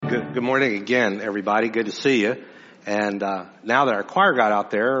Good morning again, everybody. Good to see you. And now that our choir got out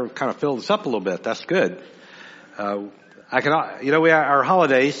there, kind of filled us up a little bit. That's good. Our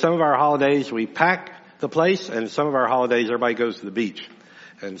holidays, some of our holidays we pack the place, and some of our holidays everybody goes to the beach.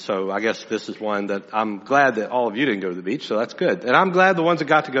 And so I guess this is one that I'm glad that all of you didn't go to the beach, so that's good. And I'm glad the ones that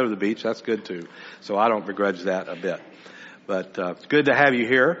got to go to the beach, that's good too. So I don't begrudge that a bit. But it's good to have you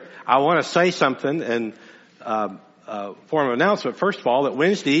here. I want to say something and form of announcement. First of all, that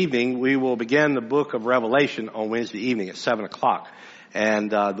Wednesday evening we will begin the book of Revelation on Wednesday evening at 7:00.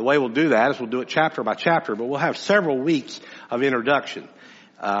 And the way we'll do that is we'll do it chapter by chapter, but we'll have several weeks of introduction.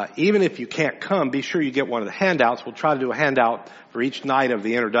 Even if you can't come, be sure you get one of the handouts. We'll try to do a handout for each night of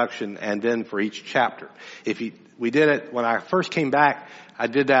the introduction and then for each chapter. We did it when I first came back. I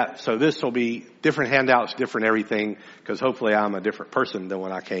did that, so this will be different handouts, different everything, because hopefully I'm a different person than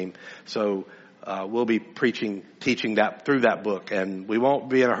when I came. So we'll be teaching that through that book, and we won't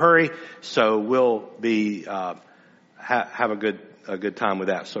be in a hurry. So we'll be have a good time with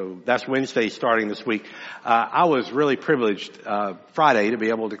that. So that's Wednesday starting this week. I was really privileged Friday to be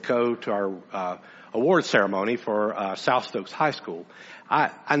able to go to our award ceremony for South Stokes High School.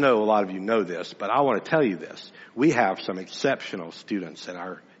 I know a lot of you know this, but I want to tell you this. We have some exceptional students in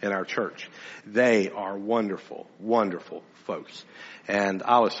our church. They are wonderful, wonderful folks. And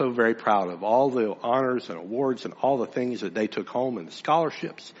I was so very proud of all the honors and awards and all the things that they took home and the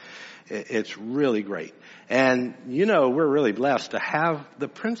scholarships. It's really great. And, we're really blessed to have the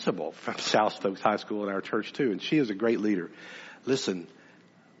principal from South Stokes High School in our church too. And she is a great leader. Listen,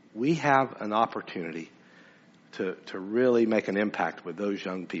 we have an opportunity to really make an impact with those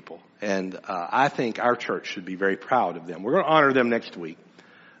young people. And I think our church should be very proud of them. We're going to honor them next week.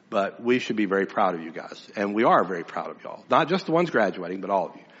 But we should be very proud of you guys. And we are very proud of y'all. Not just the ones graduating, but all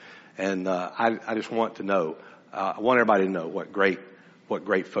of you. And I just want to know, I want everybody to know what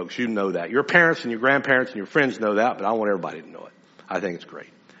great folks. You know that. Your parents and your grandparents and your friends know that, but I want everybody to know it. I think it's great.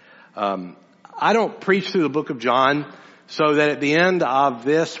 I don't preach through the book of John so that at the end of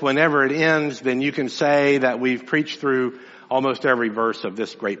this, whenever it ends, then you can say that we've preached through almost every verse of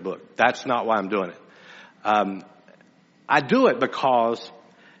this great book. That's not why I'm doing it. I do it because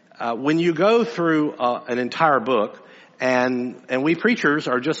when you go through an entire book, and we preachers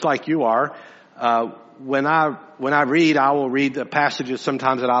are just like you are, when I read, I will read the passages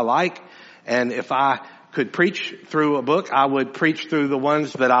sometimes that I like, and if I could preach through a book, I would preach through the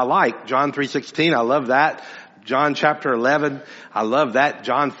ones that I like. John 3:16, I love that. John chapter 11, I love that.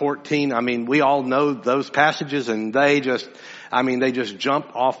 John 14, we all know those passages, and they just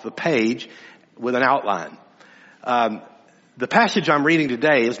jump off the page with an outline. The passage I'm reading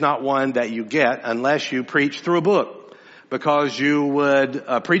today is not one that you get unless you preach through a book, because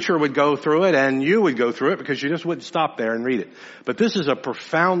a preacher would go through it and you would go through it because you just wouldn't stop there and read it. But this is a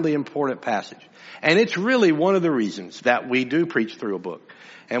profoundly important passage. And it's really one of the reasons that we do preach through a book.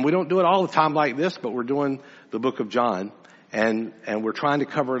 And we don't do it all the time like this, but we're doing the book of John, and we're trying to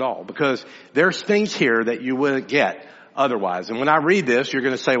cover it all, because there's things here that you wouldn't get otherwise. And when I read this, you're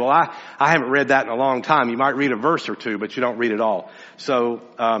going to say, well, I haven't read that in a long time. You might read a verse or two, but you don't read it all. So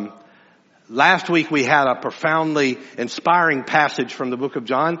last week we had a profoundly inspiring passage from the book of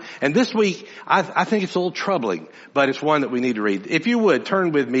John. And this week, I think it's a little troubling, but it's one that we need to read. If you would,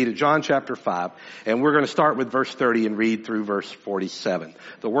 turn with me to John chapter 5, and we're going to start with verse 30 and read through verse 47.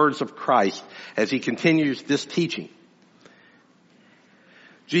 The words of Christ as he continues this teaching.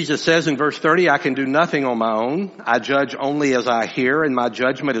 Jesus says in verse 30, I can do nothing on my own. I judge only as I hear, and my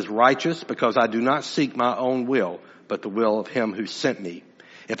judgment is righteous, because I do not seek my own will, but the will of him who sent me.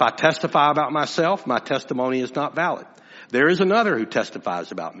 If I testify about myself, my testimony is not valid. There is another who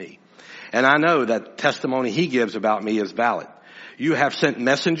testifies about me, and I know that testimony he gives about me is valid. You have sent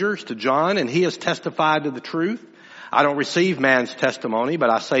messengers to John, and he has testified to the truth. I don't receive man's testimony, but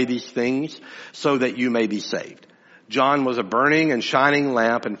I say these things so that you may be saved. John was a burning and shining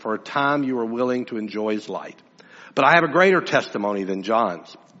lamp, and for a time you were willing to enjoy his light. But I have a greater testimony than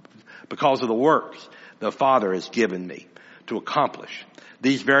John's, because of the works the Father has given me to accomplish.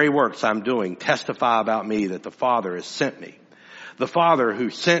 These very works I'm doing testify about me that the Father has sent me. The Father who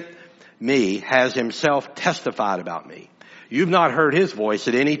sent me has himself testified about me. You've not heard his voice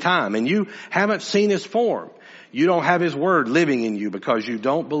at any time, and you haven't seen his form. You don't have his word living in you, because you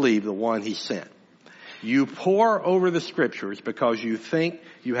don't believe the one he sent. You pore over the scriptures because you think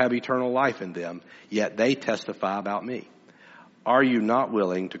you have eternal life in them, yet they testify about me. Are you not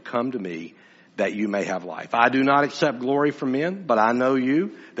willing to come to me that you may have life. I do not accept glory from men, but I know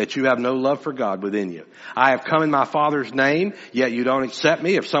you, that you have no love for God within you. I have come in my Father's name, yet you don't accept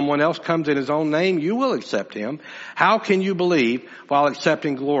me. If someone else comes in his own name, you will accept him. How can you believe while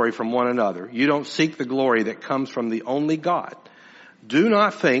accepting glory from one another? You don't seek the glory that comes from the only God. Do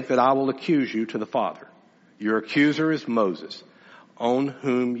not think that I will accuse you to the Father. Your accuser is Moses, on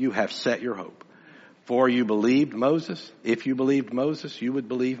whom you have set your hope. For you believed Moses. If you believed Moses, you would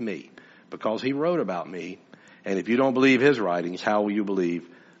believe me, because he wrote about me. And if you don't believe his writings, how will you believe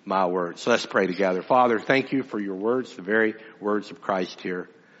my words? So let's pray together. Father, thank you for your words, the very words of Christ here.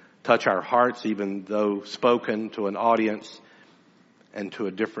 Touch our hearts, even though spoken to an audience and to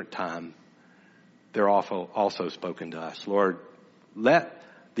a different time. They're also spoken to us. Lord, let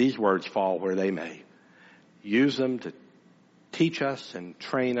these words fall where they may. Use them to teach us and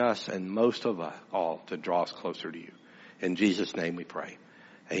train us, and most of all, to draw us closer to you. In Jesus' name we pray.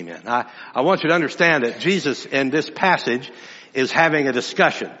 Amen. I want you to understand that Jesus in this passage is having a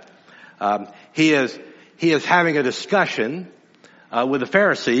discussion. He is having a discussion with the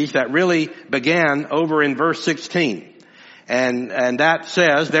Pharisees that really began over in verse 16. And that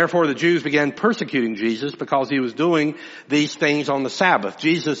says, therefore the Jews began persecuting Jesus because he was doing these things on the Sabbath.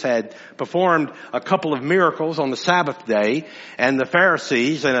 Jesus had performed a couple of miracles on the Sabbath day, and the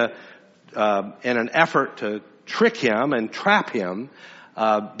Pharisees, in an effort to trick him and trap him,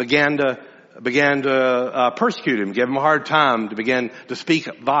 began to persecute him, give him a hard time, to begin to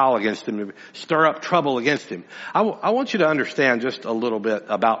speak vile against him, to stir up trouble against him. I want you to understand just a little bit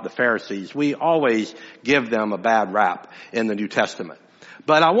about the Pharisees. We always give them a bad rap in the New Testament.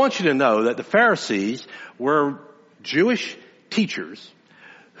 But I want you to know that the Pharisees were Jewish teachers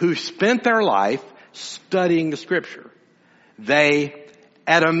who spent their life studying the Scripture. They,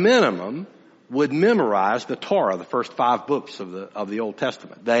 at a minimum, would memorize the Torah, the first 5 books of the Old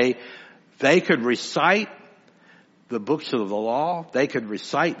Testament. They could recite the books of the law. They could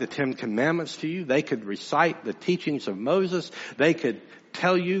recite the 10 Commandments to you. They could recite the teachings of Moses. They could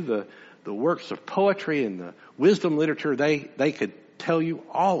tell you the works of poetry and the wisdom literature. They could tell you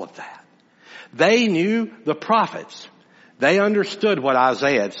all of that. They knew the prophets. They understood what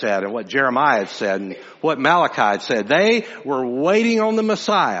Isaiah had said and what Jeremiah had said and what Malachi had said. They were waiting on the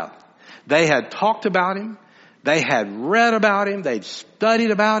Messiah. They had talked about him. They had read about him. They'd studied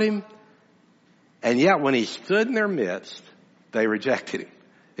about him. And yet when he stood in their midst, they rejected him.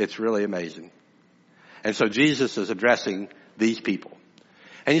 It's really amazing. And so Jesus is addressing these people.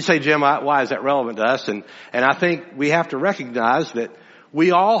 And you say, Jim, why is that relevant to us? And I think we have to recognize that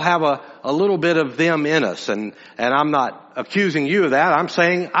we all have a little bit of them in us. And I'm not accusing you of that. I'm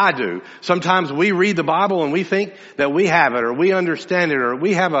saying I do. Sometimes we read the Bible and we think that we have it, or we understand it, or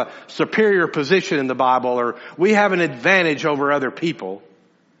we have a superior position in the Bible, or we have an advantage over other people.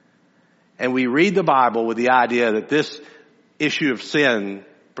 And we read the Bible with the idea that this issue of sin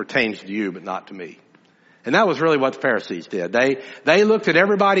pertains to you, but not to me. And that was really what the Pharisees did. They looked at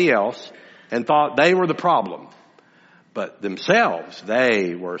everybody else and thought they were the problem. But themselves,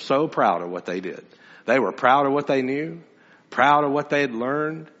 they were so proud of what they did. They were proud of what they knew, proud of what they had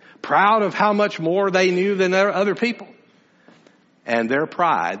learned, proud of how much more they knew than other people. And their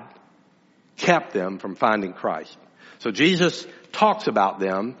pride kept them from finding Christ. So Jesus talks about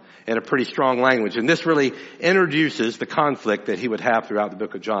them in a pretty strong language. And this really introduces the conflict that he would have throughout the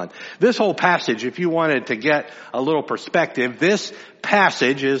book of John. This whole passage, if you wanted to get a little perspective, this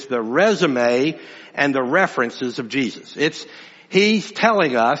passage is the resume and the references of Jesus. He's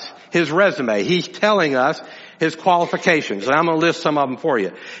telling us his resume. He's telling us his qualifications. And I'm going to list some of them for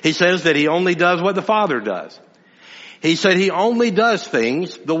you. He says that he only does what the Father does. He said he only does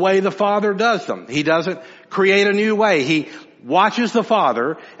things the way the Father does them. He doesn't create a new way. He watches the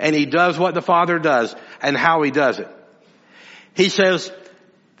Father and he does what the Father does and how he does it. He says,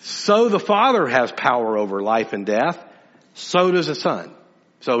 so the Father has power over life and death, so does the Son.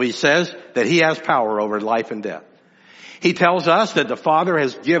 So he says that he has power over life and death. He tells us that the Father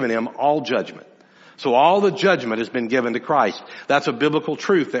has given him all judgment. So all the judgment has been given to Christ. That's a biblical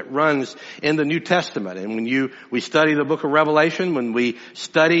truth that runs in the New Testament. And when we study the book of Revelation, when we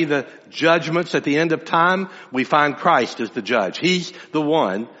study the judgments at the end of time, we find Christ as the judge. He's the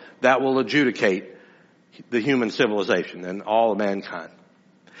one that will adjudicate the human civilization and all of mankind.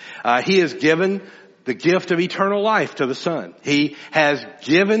 He has given the gift of eternal life to the Son. He has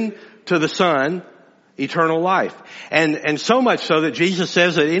given to the Son eternal life. And so much so that Jesus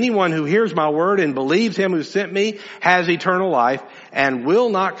says that anyone who hears my word and believes him who sent me has eternal life and will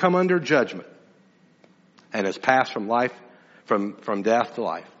not come under judgment and has passed from life, from death to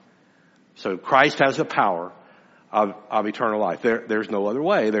life. So Christ has the power of eternal life. There's no other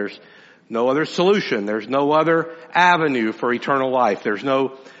way. There's no other solution. There's no other avenue for eternal life. There's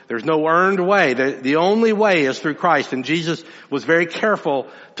no earned way. The only way is through Christ. And Jesus was very careful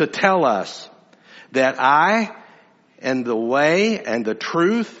to tell us that I am the way and the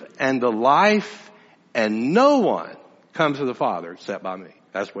truth and the life, and no one comes to the Father except by me.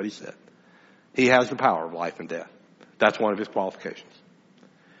 That's what he said. He has the power of life and death. That's one of his qualifications.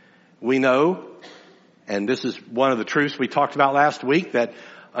 We know, and this is one of the truths we talked about last week, that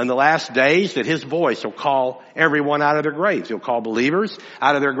in the last days that his voice will call everyone out of their graves. He'll call believers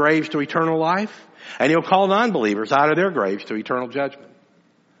out of their graves to eternal life, and he'll call non-believers out of their graves to eternal judgment.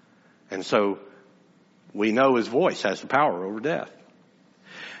 And so we know his voice has the power over death.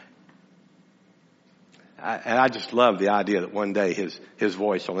 And I just love the idea that one day his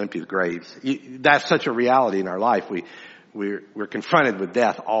voice will empty the graves. That's such a reality in our life. We're confronted with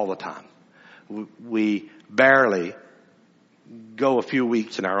death all the time. We barely go a few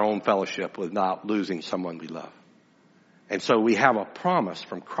weeks in our own fellowship without losing someone we love. And so we have a promise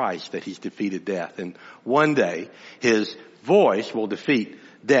from Christ that he's defeated death. And one day his voice will defeat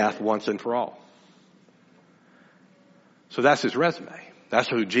death once and for all. So that's his resume. That's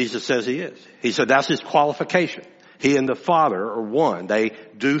who Jesus says he is. He said that's his qualification. He and the Father are one. They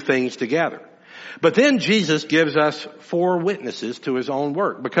do things together. But then Jesus gives us 4 witnesses to his own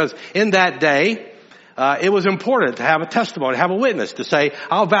work, because in that day, it was important to have a testimony, have a witness to say,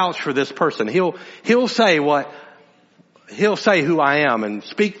 I'll vouch for this person. He'll say who I am and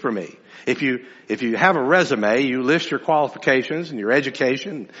speak for me. If you have a resume, you list your qualifications and your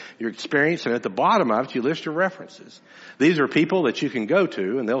education, your experience, and at the bottom of it, you list your references. These are people that you can go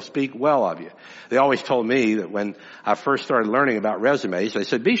to, and they'll speak well of you. They always told me that when I first started learning about resumes, they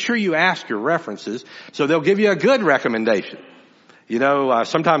said, be sure you ask your references so they'll give you a good recommendation. You know,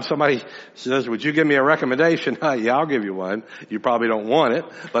 sometimes somebody says, would you give me a recommendation? Yeah, I'll give you one. You probably don't want it,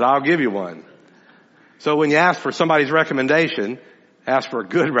 but I'll give you one. So when you ask for somebody's recommendation, ask for a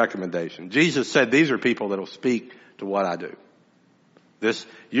good recommendation. Jesus said these are people that will speak to what I do. This,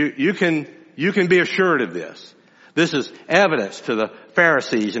 you can be assured of this. This is evidence to the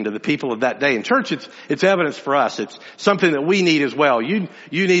Pharisees and to the people of that day. In church, it's evidence for us. It's something that we need as well. You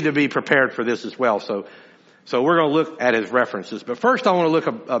need to be prepared for this as well. So we're going to look at his references. But first I want to look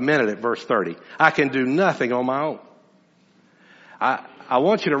a minute at verse 30. I can do nothing on my own. I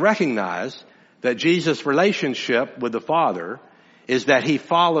want you to recognize that Jesus' relationship with the Father is that he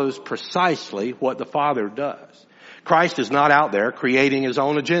follows precisely what the Father does. Christ is not out there creating his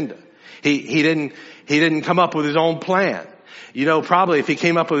own agenda. He didn't come up with his own plan. You know, probably if he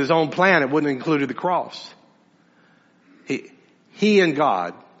came up with his own plan, it wouldn't have included the cross. He and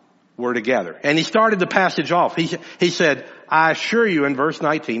God were together. And he started the passage off. He said, I assure you in verse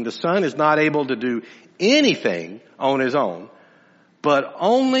 19, the Son is not able to do anything on his own, but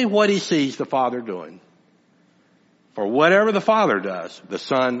only what he sees the Father doing. For whatever the Father does, the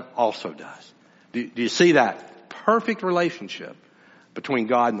Son also does. Do you see that perfect relationship between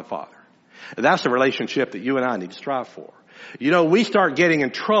God and the Father? And that's the relationship that you and I need to strive for. You know, we start getting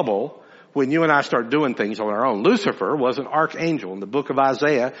in trouble when you and I start doing things on our own. Lucifer was an archangel, and the book of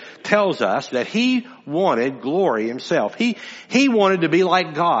Isaiah tells us that he wanted glory himself. He wanted to be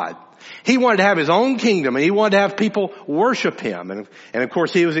like God. He wanted to have his own kingdom, and he wanted to have people worship him. And of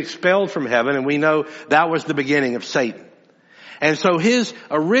course he was expelled from heaven, and we know that was the beginning of Satan. And so his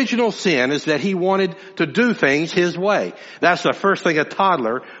original sin is that he wanted to do things his way. That's the first thing a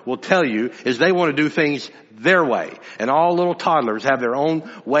toddler will tell you, is they want to do things their way. And all little toddlers have their own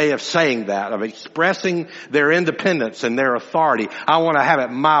way of saying that, of expressing their independence and their authority. I want to have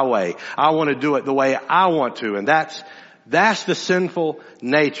it my way. I want to do it the way I want to. And that's the sinful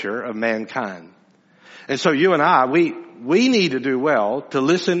nature of mankind. And so you and I, we need to do well to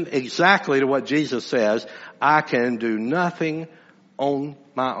listen exactly to what Jesus says. I can do nothing on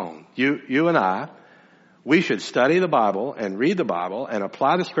my own. You and I, we should study the Bible and read the Bible and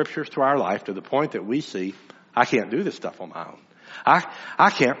apply the scriptures to our life to the point that we see, I can't do this stuff on my own. I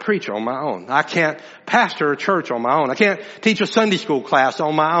can't preach on my own. I can't pastor a church on my own. I can't teach a Sunday school class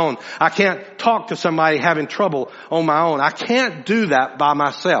on my own. I can't talk to somebody having trouble on my own. I can't do that by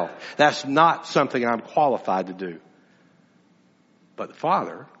myself. That's not something I'm qualified to do. But the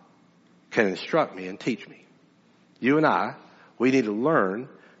Father can instruct me and teach me. You and I, we need to learn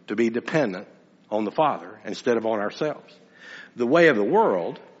to be dependent on the Father instead of on ourselves. The way of the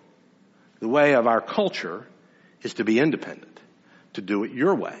world, the way of our culture, is to be independent, to do it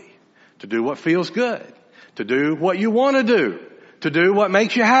your way, to do what feels good, to do what you want to do what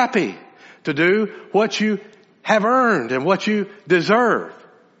makes you happy, to do what you have earned and what you deserve.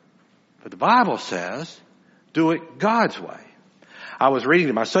 But the Bible says, do it God's way. I was reading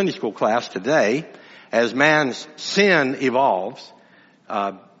to my Sunday school class today, as man's sin evolves,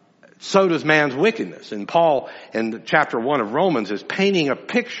 so does man's wickedness. And Paul, in chapter 1 of Romans, is painting a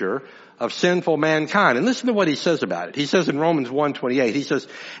picture of sinful mankind. And listen to what he says about it. He says in Romans 1:28, he says,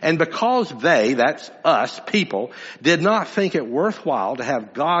 and because they, that's us, people, did not think it worthwhile to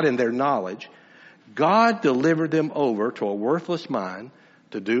have God in their knowledge, God delivered them over to a worthless mind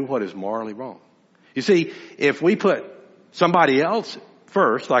to do what is morally wrong. You see, if we put somebody else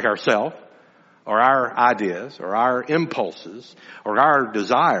first, like ourselves, or our ideas, or our impulses, or our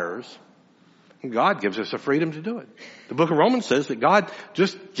desires, God gives us the freedom to do it. The book of Romans says that God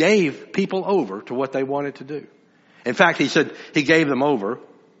just gave people over to what they wanted to do. In fact, he said he gave them over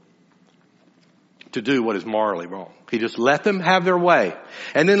to do what is morally wrong. He just let them have their way.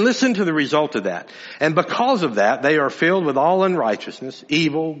 And then listen to the result of that. And because of that, they are filled with all unrighteousness,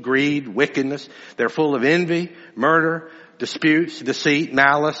 evil, greed, wickedness. They're full of envy, murder, disputes, deceit,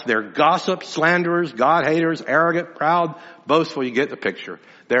 malice. They're gossips, slanderers, God-haters, arrogant, proud, boastful. You get the picture.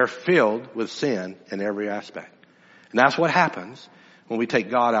 They're filled with sin in every aspect. And that's what happens when we take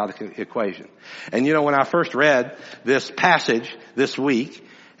God out of the equation. And you know, when I first read this passage this week,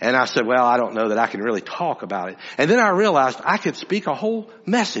 and I said, well, I don't know that I can really talk about it. And then I realized I could speak a whole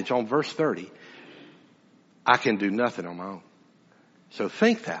message on verse 30. I can do nothing on my own. So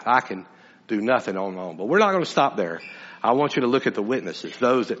think that. I can do nothing on my own. But we're not going to stop there. I want you to look at the witnesses,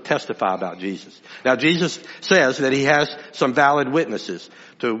 those that testify about Jesus. Now, Jesus says that he has some valid witnesses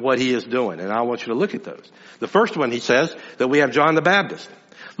to what he is doing, and I want you to look at those. The first one, he says that we have John the Baptist.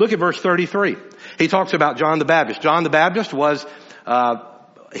 Look at verse 33. He talks about John the Baptist. John the Baptist was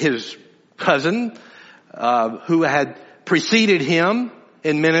his cousin who had preceded him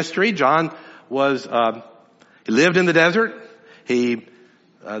in ministry. John was he lived in the desert.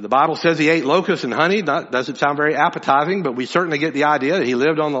 The Bible says he ate locusts and honey. That doesn't sound very appetizing, but we certainly get the idea that he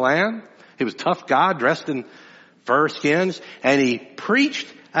lived on the land. He was a tough guy dressed in fur skins, and he preached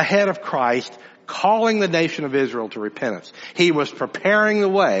ahead of Christ, calling the nation of Israel to repentance. He was preparing the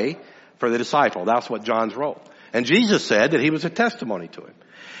way for the disciple. That's what John's role. And Jesus said that he was a testimony to him.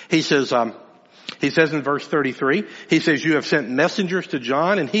 He says in verse 33, he says, you have sent messengers to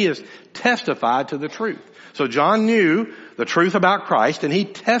John, and he has testified to the truth. So John knew the truth about Christ, and he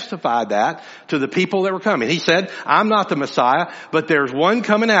testified that to the people that were coming. He said, I'm not the Messiah, but there's one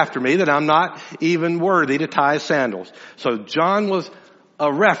coming after me that I'm not even worthy to tie his sandals. So John was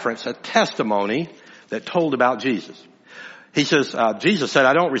a reference, a testimony that told about Jesus. He says, Jesus said,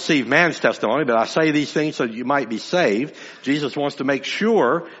 I don't receive man's testimony, but I say these things so that you might be saved. Jesus wants to make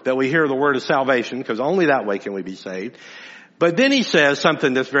sure that we hear the word of salvation, because only that way can we be saved. But then he says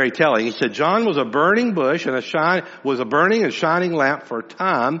something that's very telling. He said, John was a burning bush and was a burning and shining lamp for a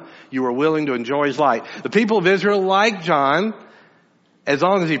time you were willing to enjoy his light. The people of Israel liked John as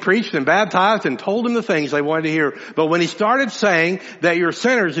long as he preached and baptized and told them the things they wanted to hear. But when he started saying that you're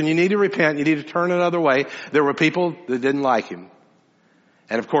sinners and you need to repent, you need to turn another way, there were people that didn't like him.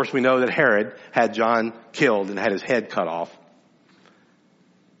 And of course we know that Herod had John killed and had his head cut off.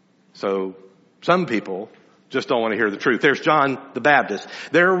 So some people just don't want to hear the truth. There's John the Baptist.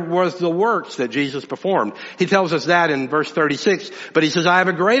 There was the works that Jesus performed. He tells us that in verse 36. But he says, I have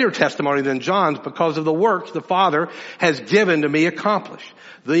a greater testimony than John's because of the works the Father has given to me accomplish.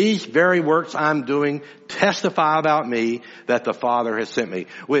 These very works I'm doing testify about me that the Father has sent me.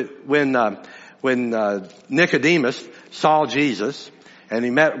 When Nicodemus saw Jesus, and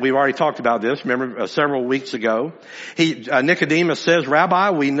we've already talked about this, remember, several weeks ago. Nicodemus says, Rabbi,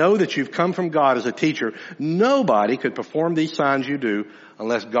 we know that you've come from God as a teacher. Nobody could perform these signs you do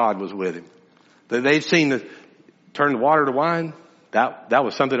unless God was with him. They'd seen turn the water to wine. That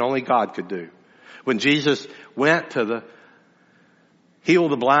was something only God could do. When Jesus went to heal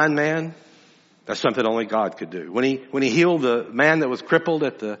the blind man, that's something only God could do. When he healed the man that was crippled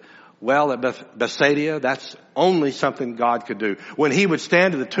at the well at Bethsaida, that's only something God could do. When he would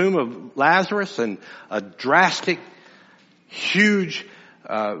stand at the tomb of Lazarus and a drastic, huge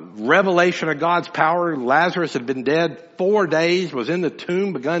revelation of God's power, Lazarus had been dead 4 days, was in the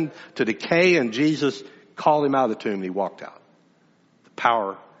tomb, begun to decay, and Jesus called him out of the tomb and he walked out. The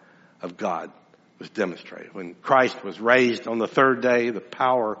power of God was demonstrated. When Christ was raised on the third day, the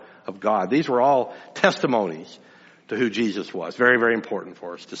power of God. These were all testimonies to who Jesus was. Very, very important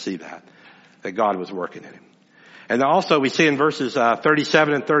for us to see that God was working in him. And also we see in verses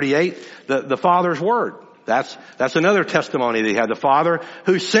 37 and 38, the Father's word. That's another testimony that he had. The Father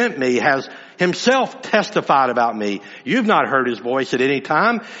who sent me has himself testified about me. You've not heard his voice at any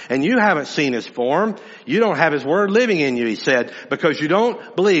time, and you haven't seen his form. You don't have his word living in you, he said, because you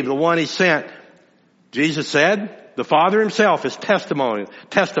don't believe the one he sent. Jesus said, The Father himself has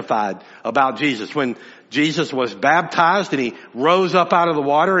testified about Jesus. When Jesus was baptized and he rose up out of the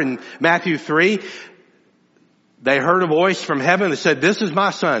water in Matthew 3, they heard a voice from heaven that said, "This is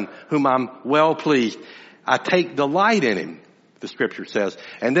my Son, whom I'm well pleased. I take delight in him," the scripture says.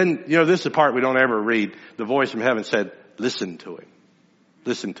 And then, this is the part we don't ever read. The voice from heaven said, "Listen to him.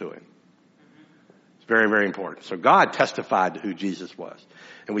 Listen to him." It's very, very important. So God testified to who Jesus was.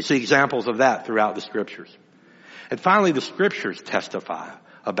 And we see examples of that throughout the scriptures. And finally, the scriptures testify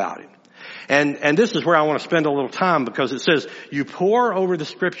about him. And this is where I want to spend a little time, because it says, "You pore over the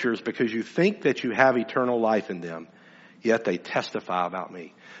scriptures because you think that you have eternal life in them, yet they testify about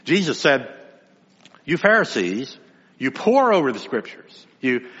me." Jesus said, "You Pharisees, you pore over the scriptures.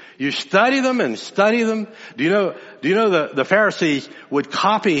 You study them and study them." Do you know the Pharisees would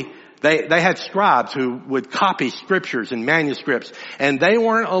copy, they had scribes who would copy scriptures and manuscripts, and they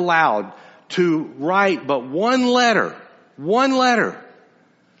weren't allowed to write but one letter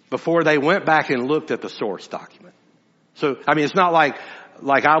before they went back and looked at the source document. So, it's not like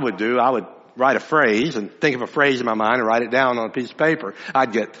I would do. I would write a phrase and think of a phrase in my mind and write it down on a piece of paper.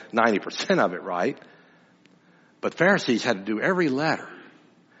 I'd get 90% of it right. But Pharisees had to do every letter.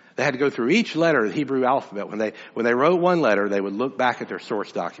 They had to go through each letter of the Hebrew alphabet. When they wrote one letter, they would look back at their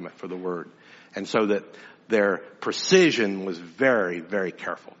source document for the word. And so that their precision was very, very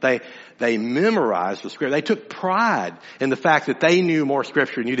careful. They memorized the scripture. They took pride in the fact that they knew more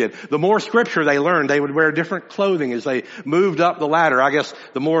scripture than you did. The more scripture they learned, they would wear different clothing as they moved up the ladder. I guess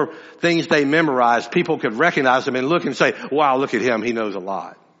the more things they memorized, people could recognize them and look and say, "Wow, look at him. He knows a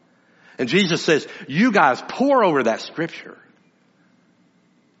lot." And Jesus says, "You guys pore over that scripture,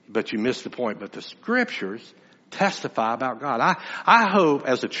 but you miss the point." But the scriptures testify about God. I hope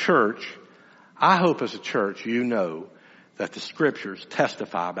as a church, you know that the scriptures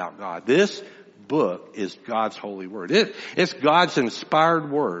testify about God. This book is God's holy word. It's God's inspired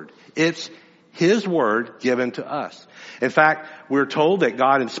word. It's his word given to us. In fact, we're told that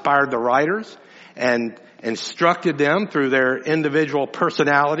God inspired the writers and instructed them through their individual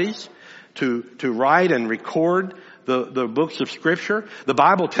personalities to write and record the books of Scripture. The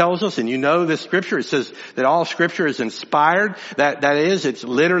Bible tells us, and this Scripture, it says that all Scripture is inspired. That is, it's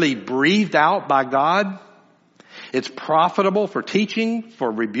literally breathed out by God. It's profitable for teaching,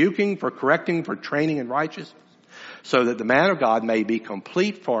 for rebuking, for correcting, for training in righteousness, so that the man of God may be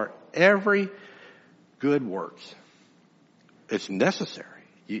complete for every good works. It's necessary.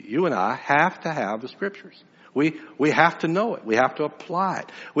 You and I have to have the Scriptures. We have to know it. We have to apply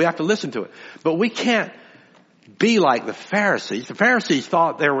it. We have to listen to it. But we can't be like the Pharisees. The Pharisees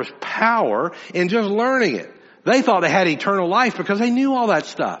thought there was power in just learning it. They thought they had eternal life because they knew all that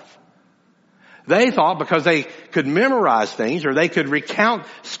stuff. They thought because they could memorize things or they could recount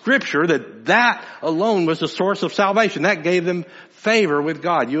Scripture that alone was the source of salvation. That gave them favor with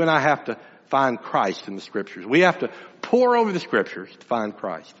God. You and I have to find Christ in the Scriptures. We have to pore over the Scriptures to find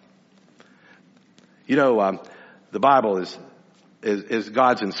Christ. The Bible is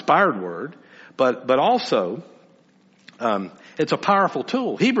God's inspired word, but also it's a powerful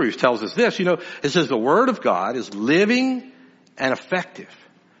tool. Hebrews tells us this. It says the word of God is living and effective,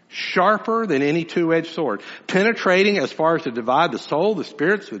 sharper than any two-edged sword, penetrating as far as to divide the soul, the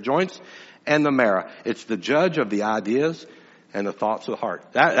spirits, the joints, and the marrow. It's the judge of the ideas and the thoughts of the heart.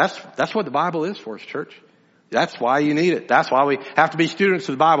 That's what the Bible is for us, church. That's why you need it. That's why we have to be students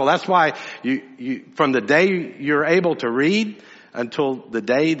of the Bible. That's why you from the day you're able to read until the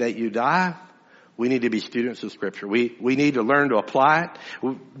day that you die, we need to be students of Scripture. We need to learn to apply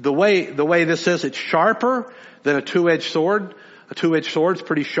it. The way this says, it's sharper than a two-edged sword. A two-edged sword is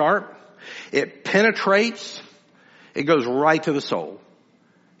pretty sharp. It penetrates. It goes right to the soul.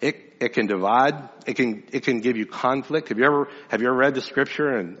 It can divide. It can give you conflict. Have you ever read the Scripture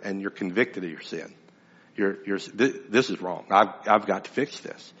and you're convicted of your sin? This is wrong. I've got to fix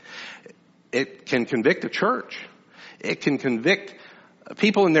this. It can convict a church. It can convict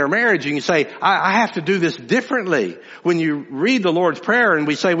people in their marriage. You can say, I have to do this differently. When you read the Lord's Prayer and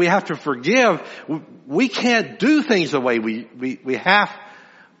we say we have to forgive, we can't do things the way we have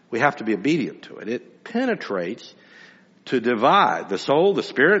to be obedient to it. It penetrates to divide the soul, the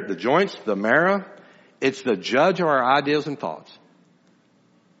spirit, the joints, the marrow. It's the judge of our ideas and thoughts.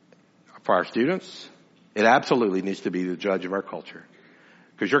 For our students, it absolutely needs to be the judge of our culture.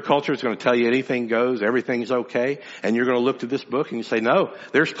 Because your culture is going to tell you anything goes, everything's okay. And you're going to look to this book and you say, no,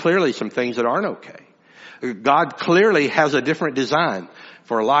 there's clearly some things that aren't okay. God clearly has a different design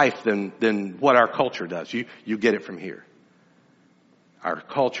for life than what our culture does. You get it from here. Our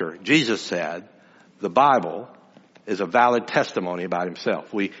culture, Jesus said, the Bible is a valid testimony about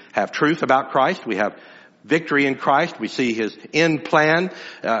himself. We have truth about Christ. We have victory in Christ. We see his end plan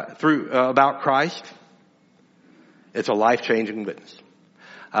about Christ. It's a life-changing witness.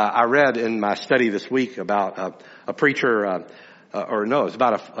 I read in my study this week about a preacher, it's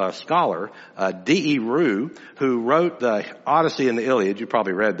about a scholar, D.E. Rue, who wrote the Odyssey and the Iliad. You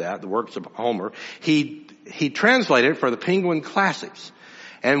probably read that, the works of Homer. He translated it for the Penguin Classics.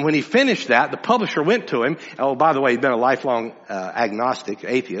 And when he finished that, the publisher went to him. Oh, by the way, he'd been a lifelong agnostic,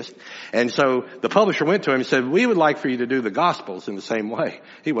 atheist. And so the publisher went to him and said, we would like for you to do the Gospels in the same way.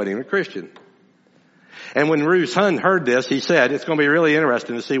 He wasn't even a Christian. And when Rue's son heard this, he said, it's going to be really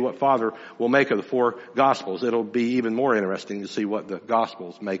interesting to see what Father will make of the 4 Gospels. It'll be even more interesting to see what the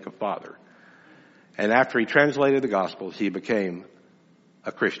Gospels make of Father. And after he translated the Gospels, he became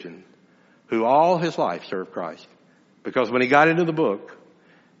a Christian who all his life served Christ. Because when he got into the book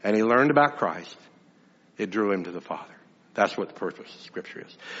and he learned about Christ, it drew him to the Father. That's what the purpose of Scripture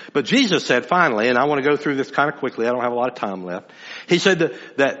is. But Jesus said finally, and I want to go through this kind of quickly, I don't have a lot of time left. He said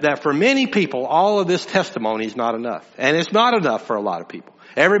that for many people, all of this testimony is not enough. And it's not enough for a lot of people.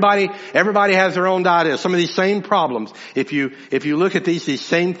 Everybody has their own ideas. Some of these same problems, if you look at these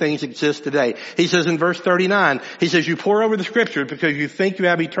same things exist today. He says in verse 39, he says, you pore over the Scriptures because you think you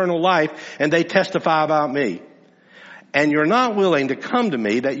have eternal life and they testify about me. And you're not willing to come to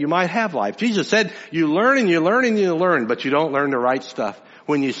me that you might have life. Jesus said, you learn and you learn and you learn, but you don't learn the right stuff.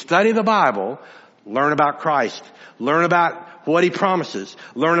 When you study the Bible, learn about Christ. Learn about what he promises.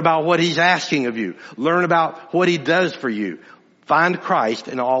 Learn about what he's asking of you. Learn about what he does for you. Find Christ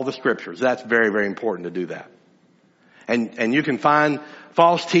in all the Scriptures. That's very, very important to do that. And you can find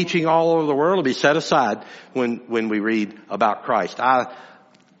false teaching all over the world to be set aside when we read about Christ.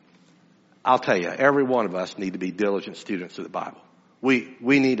 I'll tell you, every one of us need to be diligent students of the Bible.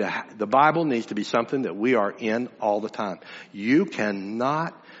 The Bible needs to be something that we are in all the time. You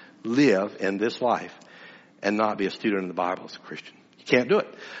cannot live in this life and not be a student of the Bible as a Christian. You can't do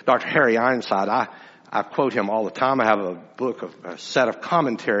it. Dr. Harry Ironside, I quote him all the time. I have a set of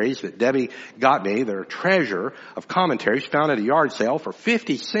commentaries that Debbie got me. They're a treasure of commentaries found at a yard sale for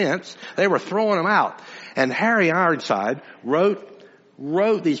 50 cents. They were throwing them out. And Harry Ironside wrote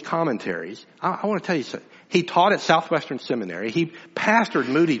these commentaries. I want to tell you something. He taught at Southwestern Seminary. He pastored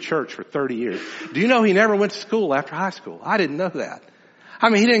Moody Church for 30 years. Do you know he never went to school after high school? I didn't know that. I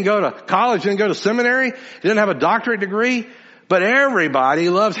mean, he didn't go to college, didn't go to seminary, he didn't have a doctorate degree. But everybody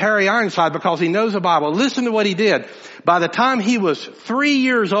loves Harry Ironside because he knows the Bible. Listen to what he did. By the time he was 3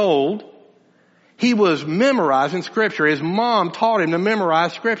 years old, he was memorizing Scripture. His mom taught him to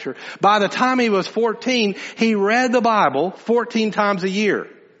memorize Scripture. By the time he was 14, he read the Bible 14 times a year.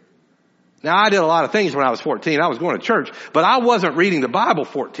 Now, I did a lot of things when I was 14. I was going to church, but I wasn't reading the Bible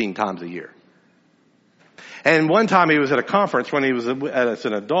 14 times a year. And one time he was at a conference when he was as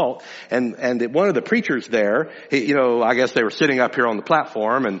an adult, and one of the preachers there, I guess they were sitting up here on the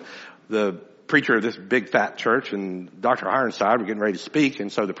platform, and the preacher of this big fat church and Dr. Ironside were getting ready to speak,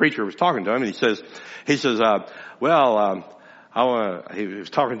 and so the preacher was talking to him, and he says, he was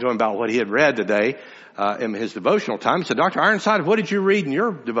talking to him about what he had read today in his devotional time. He said, Dr. Ironside, what did you read in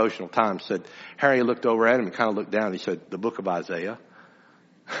your devotional time? Said Harry looked over at him and kind of looked down. And he said, the book of Isaiah.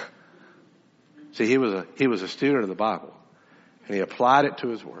 See, he was a student of the Bible, and he applied it to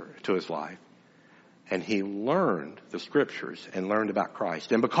his life. And he learned the Scriptures and learned about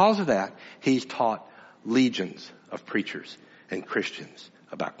Christ. And because of that, he's taught legions of preachers and Christians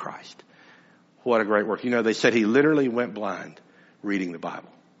about Christ. What a great work. They said he literally went blind reading the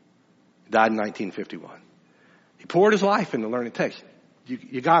Bible. He died in 1951. He poured his life into learning text.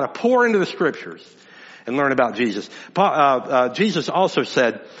 You got to pour into the Scriptures and learn about Jesus. Jesus also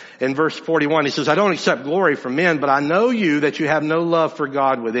said in verse 41, he says, I don't accept glory from men, but I know you that you have no love for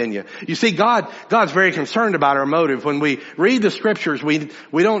God within you. You see, God's very concerned about our motive. When we read the Scriptures, we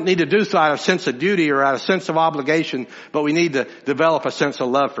don't need to do so out of sense of duty or out of sense of obligation, but we need to develop a sense of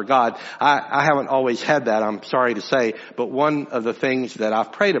love for God. I haven't always had that, I'm sorry to say, but one of the things that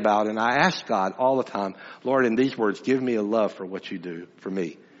I've prayed about, and I ask God all the time, Lord, in these words, give me a love for what you do for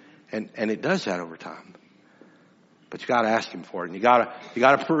me. And it does that over time. But you got to ask him for it, and you got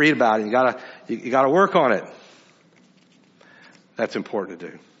to read about it. You got to work on it. That's important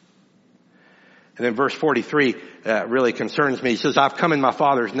to do. And then verse 43 really concerns me. He says, "I've come in my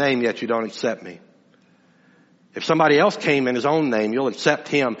Father's name, yet you don't accept me." If somebody else came in his own name, you'll accept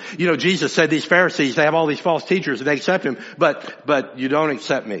him. Jesus said these Pharisees, they have all these false teachers and they accept him, but you don't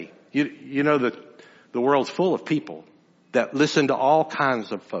accept me. The world's full of people that listen to all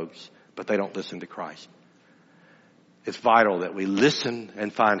kinds of folks, but they don't listen to Christ. It's vital that we listen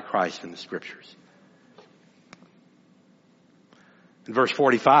and find Christ in the Scriptures. In verse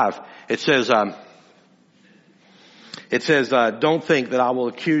 45, it says, It says, don't think that I will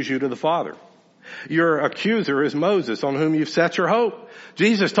accuse you to the Father. Your accuser is Moses, on whom you've set your hope.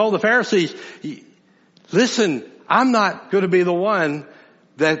 Jesus told the Pharisees, listen, I'm not going to be the one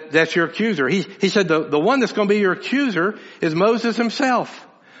that's your accuser. He said the one that's going to be your accuser is Moses himself.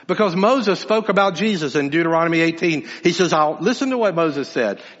 Because Moses spoke about Jesus in Deuteronomy 18. He says, listen to what Moses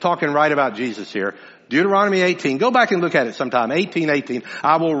said, talking right about Jesus here. Deuteronomy 18. Go back and look at it sometime. 18:18.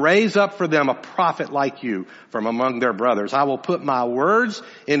 I will raise up for them a prophet like you from among their brothers. I will put my words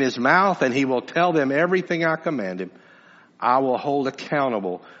in his mouth and he will tell them everything I command him. I will hold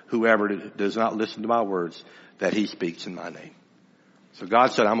accountable whoever does not listen to my words that he speaks in my name. So God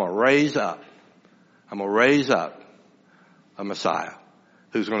said, I'm going to raise up a Messiah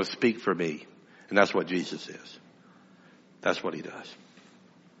who's going to speak for me. And that's what Jesus is. That's what he does.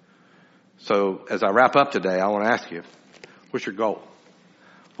 So as I wrap up today, I want to ask you, what's your goal?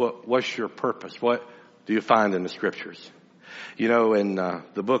 What's your purpose? What do you find in the scriptures? You know, in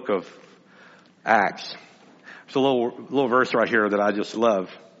the book of Acts, there's a little verse right here that I just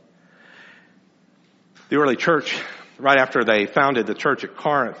love. The early church, right after they founded the church at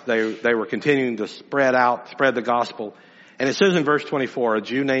Corinth, they were continuing to spread the gospel. And it says in verse 24, a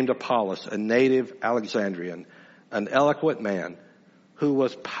Jew named Apollos, a native Alexandrian, an eloquent man, who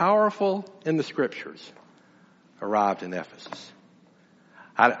was powerful in the scriptures, arrived in Ephesus.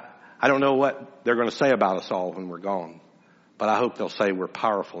 I don't know what they're going to say about us all when we're gone, but I hope they'll say we're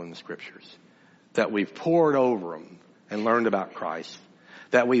powerful in the scriptures, that we've poured over them and learned about Christ,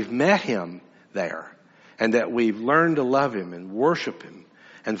 that we've met him there, and that we've learned to love him and worship him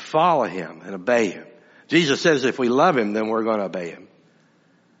and follow him and obey him. Jesus says if we love him, then we're going to obey him.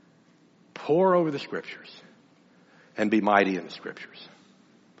 Pour over the scriptures and be mighty in the scriptures.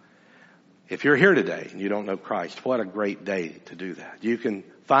 If you're here today and you don't know Christ, what a great day to do that. You can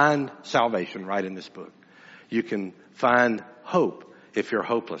find salvation right in this book. You can find hope if you're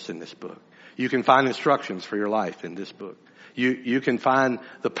hopeless in this book. You can find instructions for your life in this book. You can find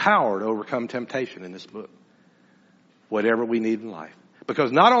the power to overcome temptation in this book. Whatever we need in life.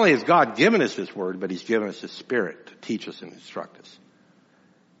 Because not only has God given us his word, but he's given us his spirit to teach us and instruct us.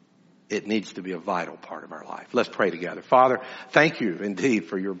 It needs to be a vital part of our life. Let's pray together. Father, thank you indeed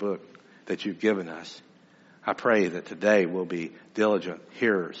for your book that you've given us. I pray that today we'll be diligent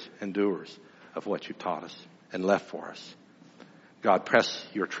hearers and doers of what you've taught us and left for us. God, press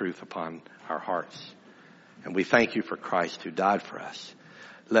your truth upon our hearts. And we thank you for Christ who died for us.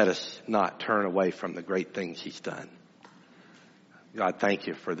 Let us not turn away from the great things he's done. God, thank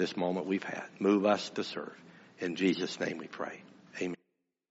you for this moment we've had. Move us to serve. In Jesus' name we pray.